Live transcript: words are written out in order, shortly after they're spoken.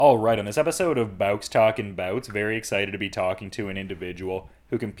All right, on this episode of Bowks Talking Bouts, very excited to be talking to an individual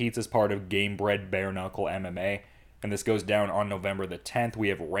who competes as part of Gamebred Bareknuckle MMA, and this goes down on November the 10th. We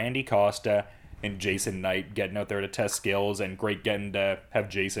have Randy Costa and Jason Knight getting out there to test skills, and great getting to have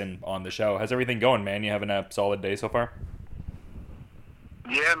Jason on the show. How's everything going, man? You having a solid day so far?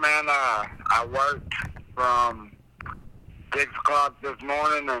 Yeah, man. I worked from 6 o'clock this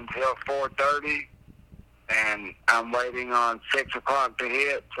morning until 4:30. And I'm waiting on 6 o'clock to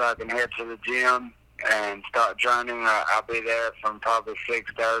hit so I can head to the gym and start training. I'll be there from probably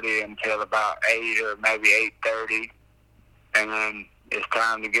 6:30 until about 8 or maybe 8:30. And then it's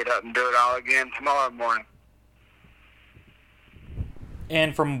time to get up and do it all again tomorrow morning.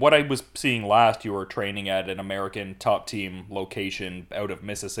 And from what I was seeing last, you were training at an American top team location out of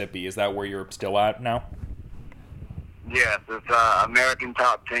Mississippi. Is that where you're still at now? Yes, it's American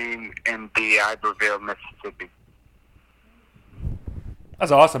top team in Iberville, Mississippi.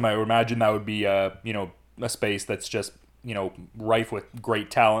 That's awesome. I would imagine that would be a space that's just, rife with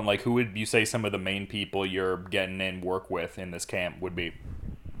great talent. Like, who would you say some of the main people you're getting in work with in this camp would be?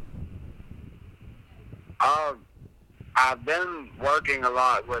 I've been working a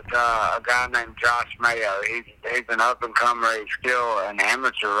lot with a guy named Josh Mayo. He's an up-and-comer. He's still an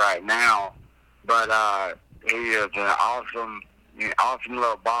amateur right now, but he is an awesome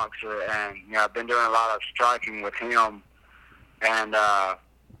little boxer, and I've been doing a lot of striking with him. And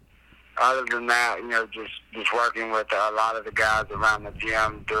other than that, just working with a lot of the guys around the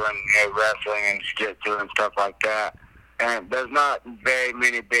gym, doing wrestling and jiu-jitsu and stuff like that. And there's not very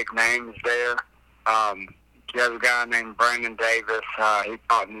many big names there. There's a guy named Brandon Davis. He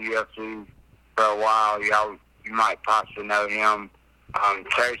fought in the UFC for a while. You might possibly know him.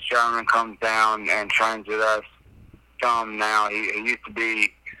 Chase Sherman comes down and trains with us some now. This used to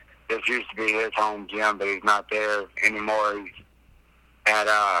be his home gym, but he's not there anymore. He's at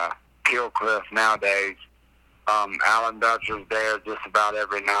Killcliff nowadays. Alan Dutcher's there just about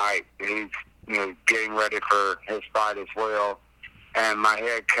every night. He's getting ready for his fight as well. And my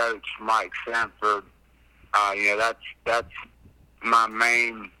head coach, Mike Sanford, that's my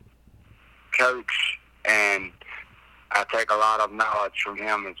main coach, and I take a lot of knowledge from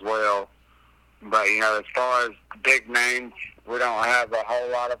him as well. But, as far as big names, we don't have a whole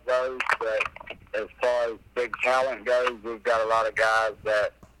lot of those. But as far as big talent goes, we've got a lot of guys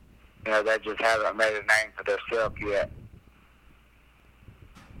that, they just haven't made a name for themselves yet.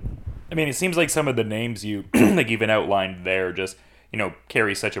 I mean, it seems like some of the names you like even outlined there just,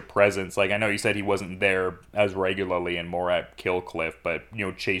 carry such a presence. Like, I know you said he wasn't there as regularly and more at Killcliff, but,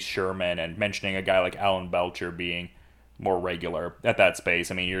 Chase Sherman and mentioning a guy like Alan Belcher being more regular at that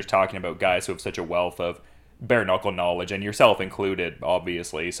space. I mean, you're just talking about guys who have such a wealth of bare-knuckle knowledge, and yourself included,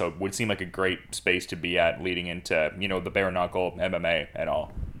 obviously, so it would seem like a great space to be at leading into, the bare-knuckle MMA and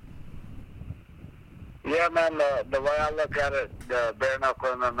all. Yeah, man, the way I look at it, the bare-knuckle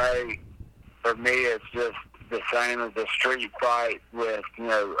MMA, for me, it's just the same as a street fight with,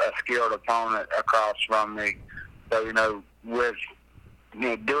 a skilled opponent across from me. So, with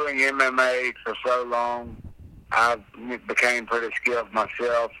doing MMA for so long, I became pretty skilled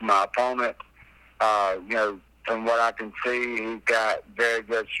myself. My opponent, from what I can see, he's got very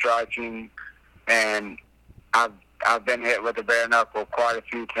good striking, and I've been hit with a bare knuckle quite a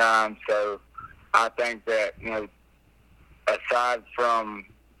few times. So I think that aside from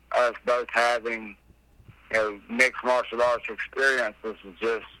us both having mixed martial arts experience, this is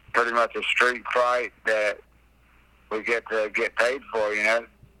just pretty much a street fight that we get to get paid for.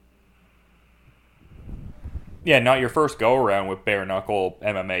 Yeah, not your first go-around with bare-knuckle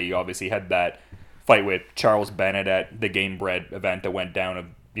MMA. You obviously had that fight with Charles Bennett at the Gamebred event that went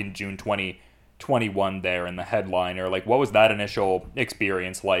down in June 2021 there in the headliner. Like, what was that initial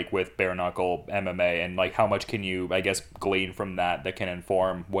experience like with bare-knuckle MMA, and, like, how much can you, I guess, glean from that can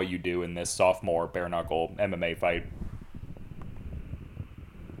inform what you do in this sophomore bare-knuckle MMA fight?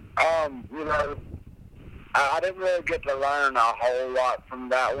 I didn't really get to learn a whole lot from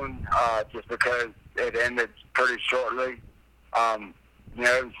that one, just because it ended pretty shortly. For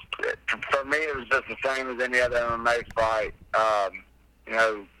me, it was just the same as any other MMA fight.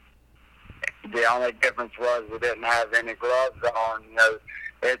 The only difference was we didn't have any gloves on.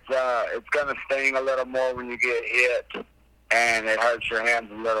 It's going to sting a little more when you get hit, and it hurts your hands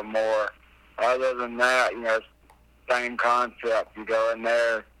a little more. Other than that, same concept. You go in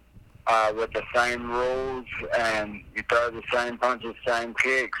there with the same rules, and you throw the same punches, same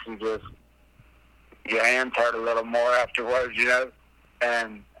kicks. Your hands hurt a little more afterwards,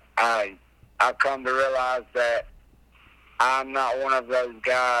 And I've come to realize that I'm not one of those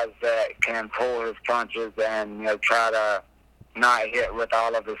guys that can pull his punches and try to not hit with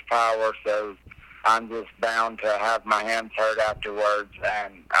all of his power, so I'm just bound to have my hands hurt afterwards,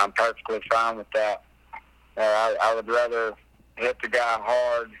 and I'm perfectly fine with that. I would rather hit the guy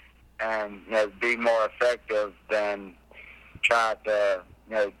hard and be more effective than try to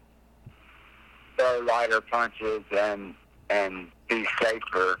throw lighter punches and be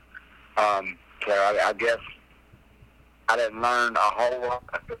safer. So I guess I didn't learn a whole lot,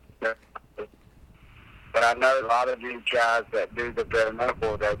 but I know a lot of these guys that do the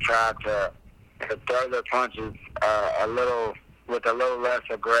bare-knuckle, they try to throw their punches with a little less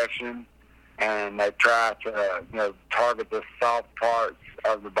aggression, and they try to target the soft parts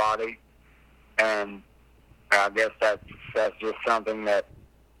of the body. And I guess that's just something that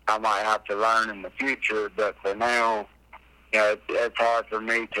I might have to learn in the future. But for now, it's hard for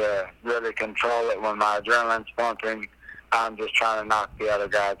me to really control it when my adrenaline's pumping. I'm just trying to knock the other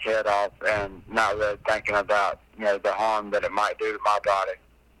guy's head off and not really thinking about the harm that it might do to my body.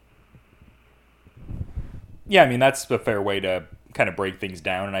 Yeah, I mean, that's a fair way to kind of break things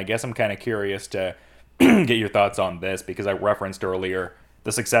down, and I guess I'm kind of curious to get your thoughts on this, because I referenced earlier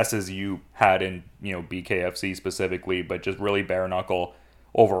the successes you had in BKFC specifically, but just really bare-knuckle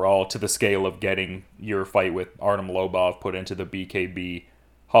overall, to the scale of getting your fight with Artem Lobov put into the BKB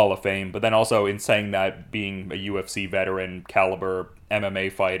Hall of Fame, but then also in saying that being a UFC veteran caliber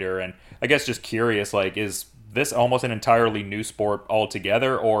MMA fighter. And I guess just curious, like, is this almost an entirely new sport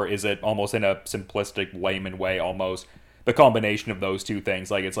altogether, or is it almost in a simplistic layman way almost the combination of those two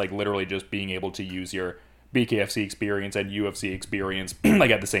things? Like, it's like literally just being able to use your BKFC experience and UFC experience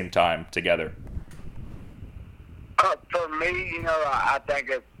like at the same time together. For me, I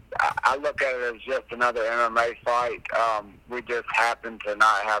think I look at it as just another MMA fight. We just happen to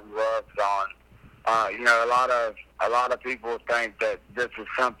not have gloves on. A lot of people think that this is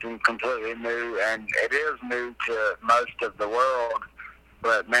something completely new, and it is new to most of the world.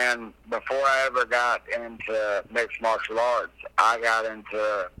 But man, before I ever got into mixed martial arts, I got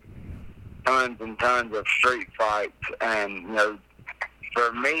into tons and tons of street fights, and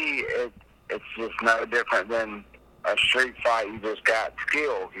for me, it's just no different than a street fight. You just got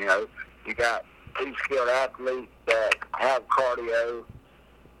skill. You got two skilled athletes that have cardio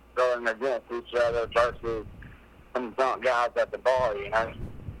going against each other versus some drunk guys at the bar.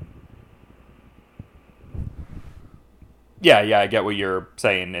 Yeah, I get what you're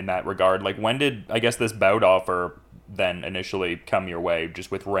saying in that regard. Like, when did, I guess, this bout offer then initially come your way,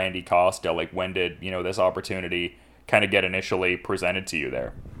 just with Randy Costa? Like, when did, this opportunity kind of get initially presented to you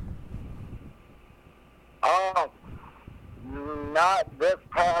there? Not this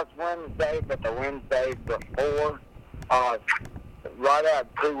past Wednesday, but the Wednesday before. Right at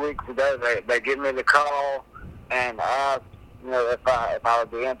 2 weeks ago, they give me the call and asked, if I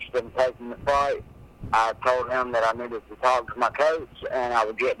would be interested in taking the fight. I told him that I needed to talk to my coach, and I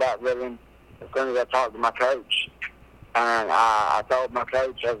would get back with him as soon as I talked to my coach. And I told my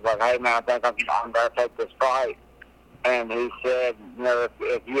coach, I was like, hey, man, I think I'm going to take this fight. And he said,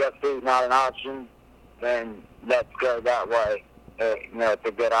 if UFC is not an option, then let's go that way. It's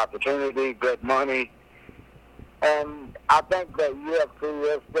a good opportunity, good money. And I think that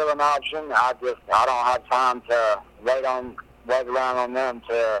UFC is still an option. I don't have time to wait around on them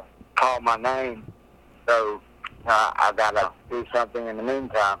to call my name. So I gotta do something in the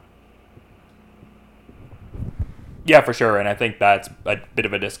meantime. Yeah, for sure, and I think that's a bit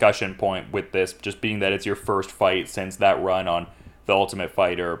of a discussion point with this, just being that it's your first fight since that run on The Ultimate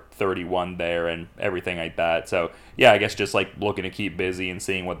Fighter 31 there and everything like that. So yeah, I guess just like looking to keep busy and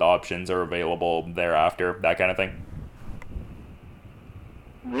seeing what the options are available thereafter, that kind of thing.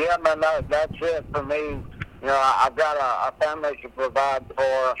 Yeah, man, that's it for me. I've got a family to provide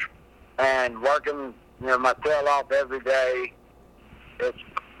for, and working my tail off every day. It's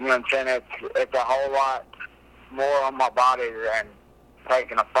it's a whole lot more on my body than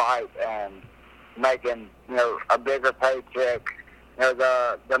taking a fight and making a bigger paycheck.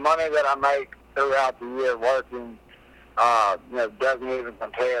 The money that I make throughout the year working doesn't even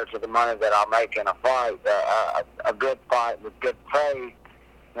compare to the money that I make in a fight. A good fight with good pay,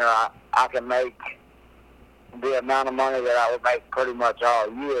 I can make the amount of money that I would make pretty much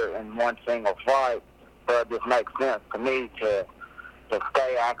all year in one single fight. So it just makes sense to me to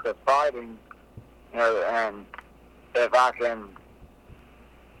stay active fighting, and if I can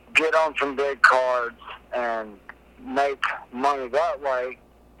get on some big cards and make money that way,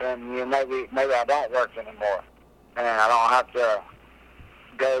 then maybe I don't work anymore, and I don't have to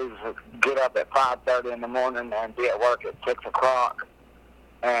get up at 5:30 in the morning and be at work at 6 o'clock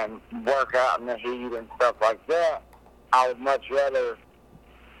and work out in the heat and stuff like that. I would much rather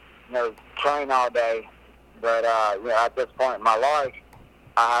train all day, But at this point in my life,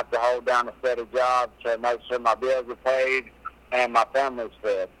 I have to hold down a steady job to make sure my bills are paid and my family's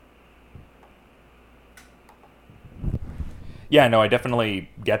fed. Yeah, no, I definitely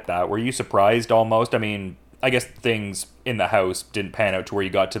get that. Were you surprised almost? I mean, I guess things in the house didn't pan out to where you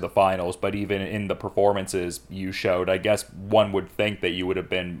got to the finals, but even in the performances you showed, I guess one would think that you would have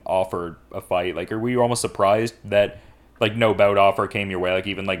been offered a fight. Like, were you almost surprised that, like, no bout offer came your way?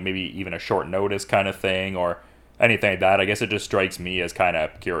 Like, maybe even a short notice kind of thing or anything like that? I guess it just strikes me as kind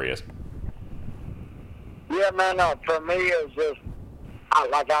of curious. Yeah, man, no, for me, it was just,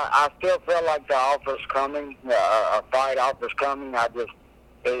 I still feel like the offer's coming, a fight offer's coming.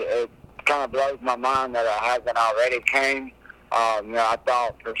 It kind of blows my mind that it hasn't already came. I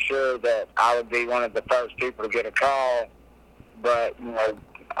thought for sure that I would be one of the first people to get a call, but,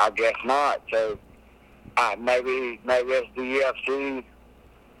 I guess not. So maybe it's the UFC.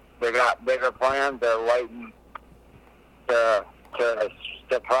 They got bigger plans. They're waiting to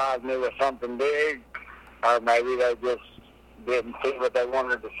surprise me with something big, or maybe they just didn't see what they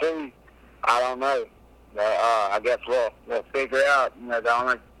wanted to see. I don't know. But, I guess we'll figure out.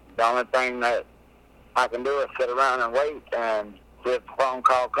 The only thing that I can do is sit around and wait and see if the phone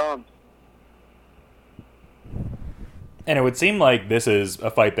call comes. And it would seem like this is a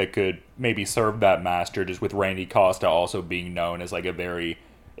fight that could maybe serve that master, just with Randy Costa also being known as like a very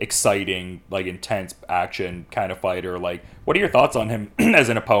exciting, like intense action kind of fighter. Like, what are your thoughts on him as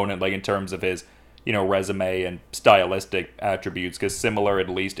an opponent, like in terms of his, resume and stylistic attributes? Because similar, at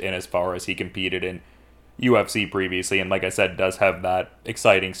least in as far as he competed in UFC previously, and like I said, does have that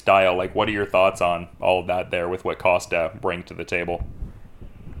exciting style. Like, what are your thoughts on all of that there with what Costa brings to the table?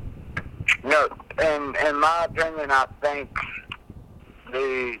 In my opinion, I think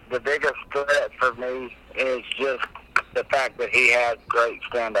the biggest threat for me is just the fact that he has great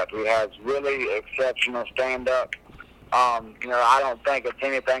stand-up. He has really exceptional stand-up. I don't think it's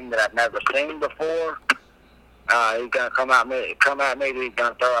anything that I've never seen before. He's going to come at me. He's going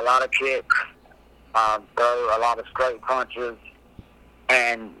to throw a lot of kicks, throw a lot of straight punches,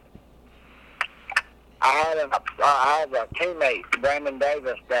 and I have a teammate, Brandon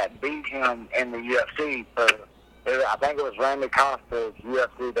Davis, that beat him in the UFC I think it was Randy Costa's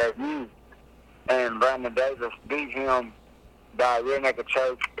UFC debut, and Brandon Davis beat him by rear naked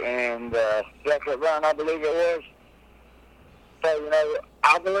choke in the second round, I believe it was. So,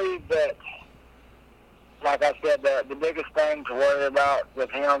 I believe that, like I said, the biggest thing to worry about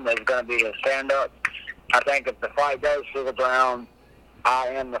with him is going to be his stand-up. I think if the fight goes to the ground, I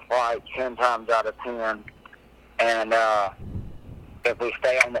end the fight 10 times out of 10. And if we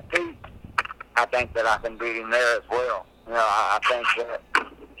stay on the feet, I think that I can beat him there as well. I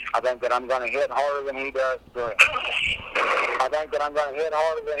think that I'm going to hit harder than he does. I think that I'm going to hit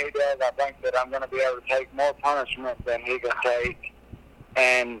harder than he does. I think that I'm going to be able to take more punishment than he can take.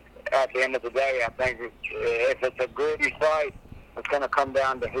 And at the end of the day, I think if it's a gritty fight, it's going to come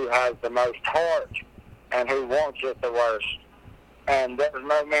down to who has the most heart and who wants it the worst. And there's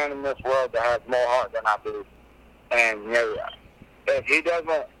no man in this world that has more heart than I do. And, if he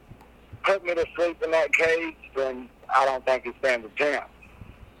doesn't put me to sleep in that cage, then I don't think he stands a chance.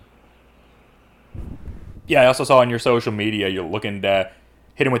 Yeah, I also saw on your social media you're looking to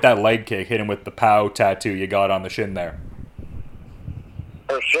hit him with that leg kick, hit him with the POW tattoo you got on the shin there.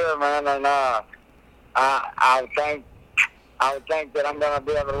 For sure, man. And I would think that I'm going to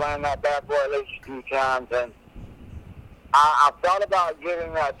be able to land that bad boy at least a few times. And I've thought about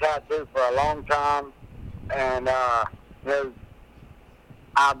getting that tattoo for a long time. And,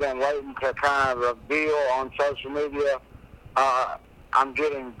 I've been waiting to kind of reveal on social media. I'm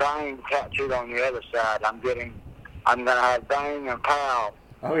getting Bang tattooed on the other side. I'm going to have Bang and POW.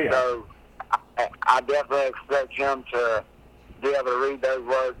 Oh, yeah. So I definitely expect him to be able to read those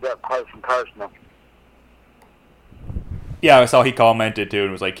words up close and personal. Yeah, I saw he commented too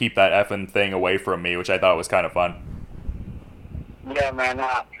and was like, keep that effing thing away from me, which I thought was kind of fun. Yeah, man.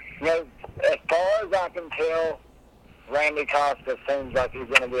 As far as I can tell, Randy Costa seems like he's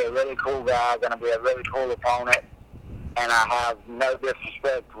going to be a really cool guy, going to be a really cool opponent, and I have no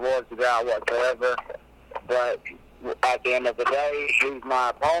disrespect towards the guy whatsoever. But at the end of the day, he's my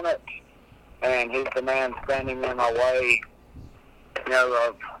opponent, and he's the man standing in my way,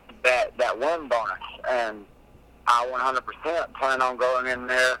 of that win bonus. And I 100% plan on going in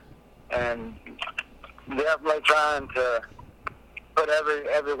there and definitely trying to put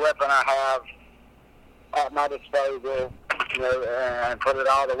every weapon I have at my disposal, and put it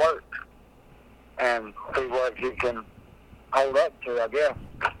all to work and see what he can hold up to, I guess.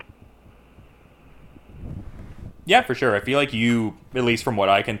 Yeah, for sure. I feel like you, at least from what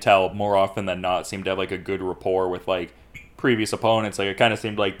I can tell, more often than not, seem to have like a good rapport with like previous opponents. Like it kind of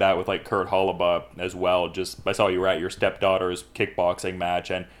seemed like that with like Kurt Hollabaugh as well. Just I saw you were at your stepdaughter's kickboxing match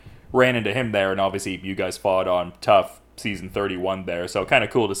and ran into him there, and obviously you guys fought on Tough season 31 there. So kind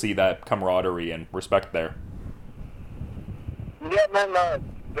of cool to see that camaraderie and respect there. Yeah, man.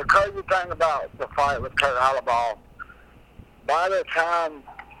 The crazy thing about the fight with Kurt Hollabaugh, by the time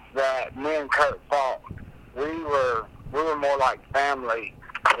that me and Kurt fought, we were more like family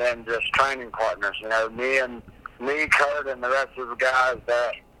than just training partners. You know, me, Kurt, and the rest of the guys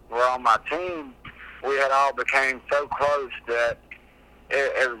that were on my team, we had all became so close that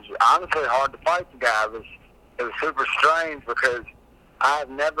it was honestly hard to fight the guy. It was super strange because I had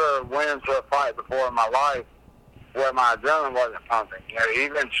never went into a fight before in my life where my adrenaline wasn't pumping. You know,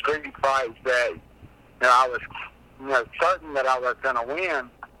 even street fights that I was certain that I was going to win,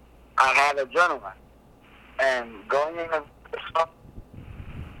 I had adrenaline. And going into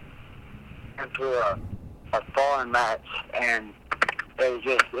a foreign match, and it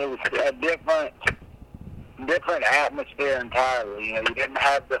was a different atmosphere entirely. You know, you didn't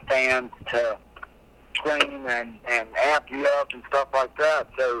have the fans to scream and amp you up and stuff like that.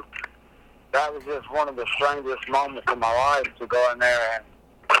 So that was just one of the strangest moments in my life, to go in there and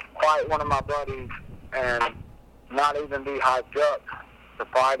fight one of my buddies and not even be hyped up to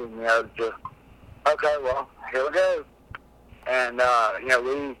fight him. You know, just, okay, well, here we go. And,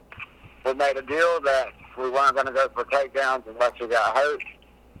 we made a deal that we weren't going to go for takedowns unless he got hurt.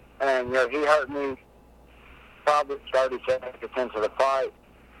 And, he hurt me probably 30 seconds into the fight.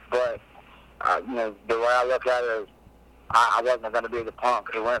 But, the way I look at it is I wasn't going to be the punk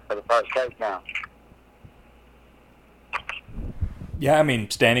who went for the first takedown. Yeah, I mean,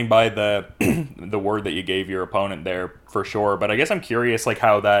 standing by the the word that you gave your opponent there, for sure. But I guess I'm curious, like,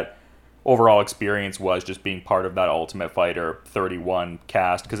 how that overall experience was just being part of that Ultimate Fighter 31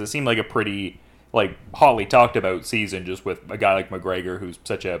 cast, because it seemed like a pretty, like, hotly talked about season just with a guy like McGregor, who's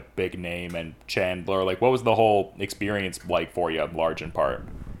such a big name, and Chandler. Like, what was the whole experience like for you, large in part?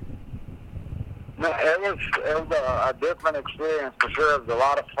 No, it was a different experience for sure. It was a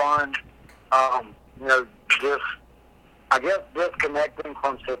lot of fun. Just, I guess, disconnecting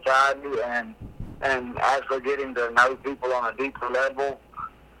from society and actually getting to know people on a deeper level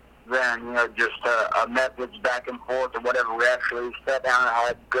than, just a message back and forth or whatever. We actually sat down and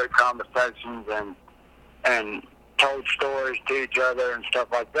had good conversations and told stories to each other and stuff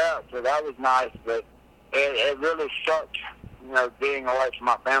like that. So that was nice, but it really sucked, being away from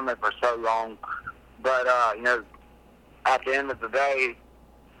my family for so long. But, at the end of the day,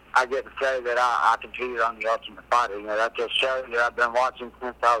 I get to say that I competed on the Ultimate Fighter. That's a show that I've been watching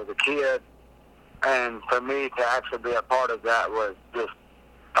since I was a kid. And for me to actually be a part of that was just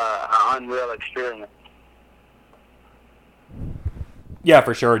an unreal experience. Yeah,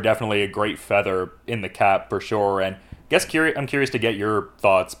 for sure. Definitely a great feather in the cap, for sure. And I'm curious to get your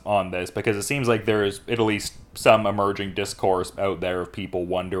thoughts on this, because it seems like there's at least some emerging discourse out there of people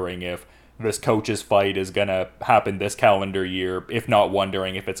wondering if this coach's fight is going to happen this calendar year, if not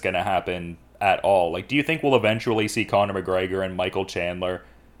wondering if it's going to happen at all. Like, do you think we'll eventually see Conor McGregor and Michael Chandler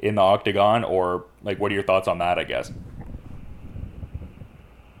in the octagon, or, like, what are your thoughts on that, I guess?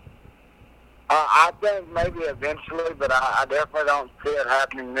 I think maybe eventually, but I definitely don't see it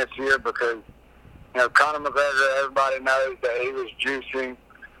happening this year because, Conor McGregor, everybody knows that he was juicing,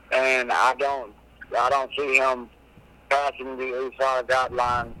 and I don't see him passing the USADA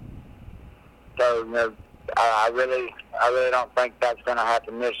guidelines. So, I really don't think that's going to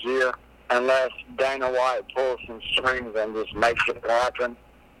happen this year unless Dana White pulls some strings and just makes it happen.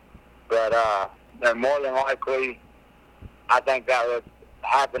 But more than likely, I think that would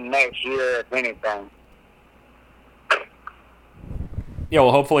happen next year, if anything. Yeah,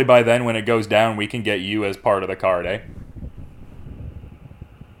 well, hopefully by then, when it goes down, we can get you as part of the card, eh?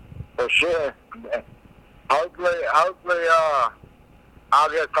 For sure. Hopefully, I'll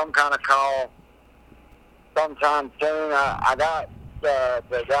get some kind of call sometime soon. I got the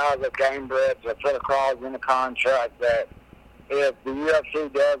guys at Gamebred to put a clause in the contract that if the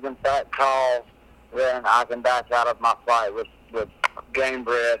UFC does in fact call, then I can back out of my fight with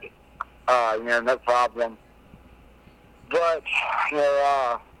Gamebred. No problem. But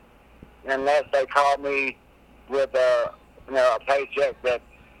unless they call me with a paycheck that's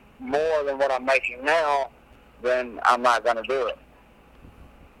more than what I'm making now, then I'm not going to do it.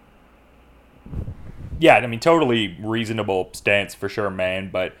 Yeah, I mean, totally reasonable stance for sure, man.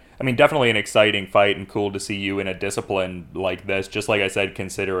 But, I mean, definitely an exciting fight and cool to see you in a discipline like this. Just like I said,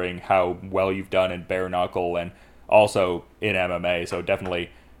 considering how well you've done in Bare-Knuckle and also in MMA. So definitely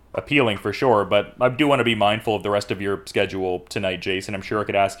appealing for sure, but I do want to be mindful of the rest of your schedule tonight, Jason. I'm sure I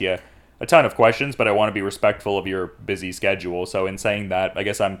could ask you a ton of questions, but I want to be respectful of your busy schedule. So in saying that, I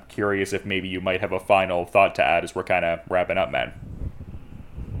guess I'm curious if maybe you might have a final thought to add as we're kind of wrapping up, man.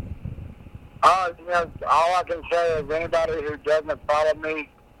 All I can say is anybody who doesn't follow me,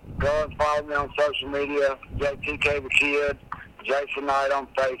 go and follow me on social media, JTK the Kid, Jason Knight on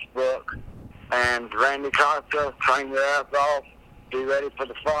Facebook, and Randy Costa, train your ass off, be ready for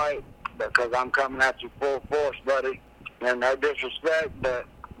the fight, because I'm coming at you full force, buddy. And no disrespect, but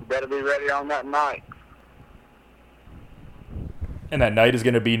you better be ready on that night. And that night is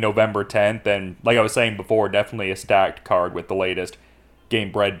going to be November 10th, and like I was saying before, definitely a stacked card with the latest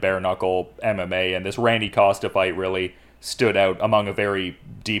Gamebred Bareknuckle MMA, and this Randy Costa fight really stood out among a very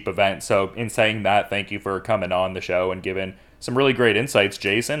deep event. So in saying that, thank you for coming on the show and giving some really great insights,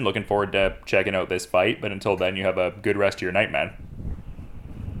 Jason. Looking forward to checking out this fight, but until then, you have a good rest of your night, man.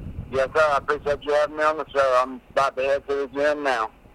 Yes, sir. I appreciate you having me on the show. I'm about to head to the gym now.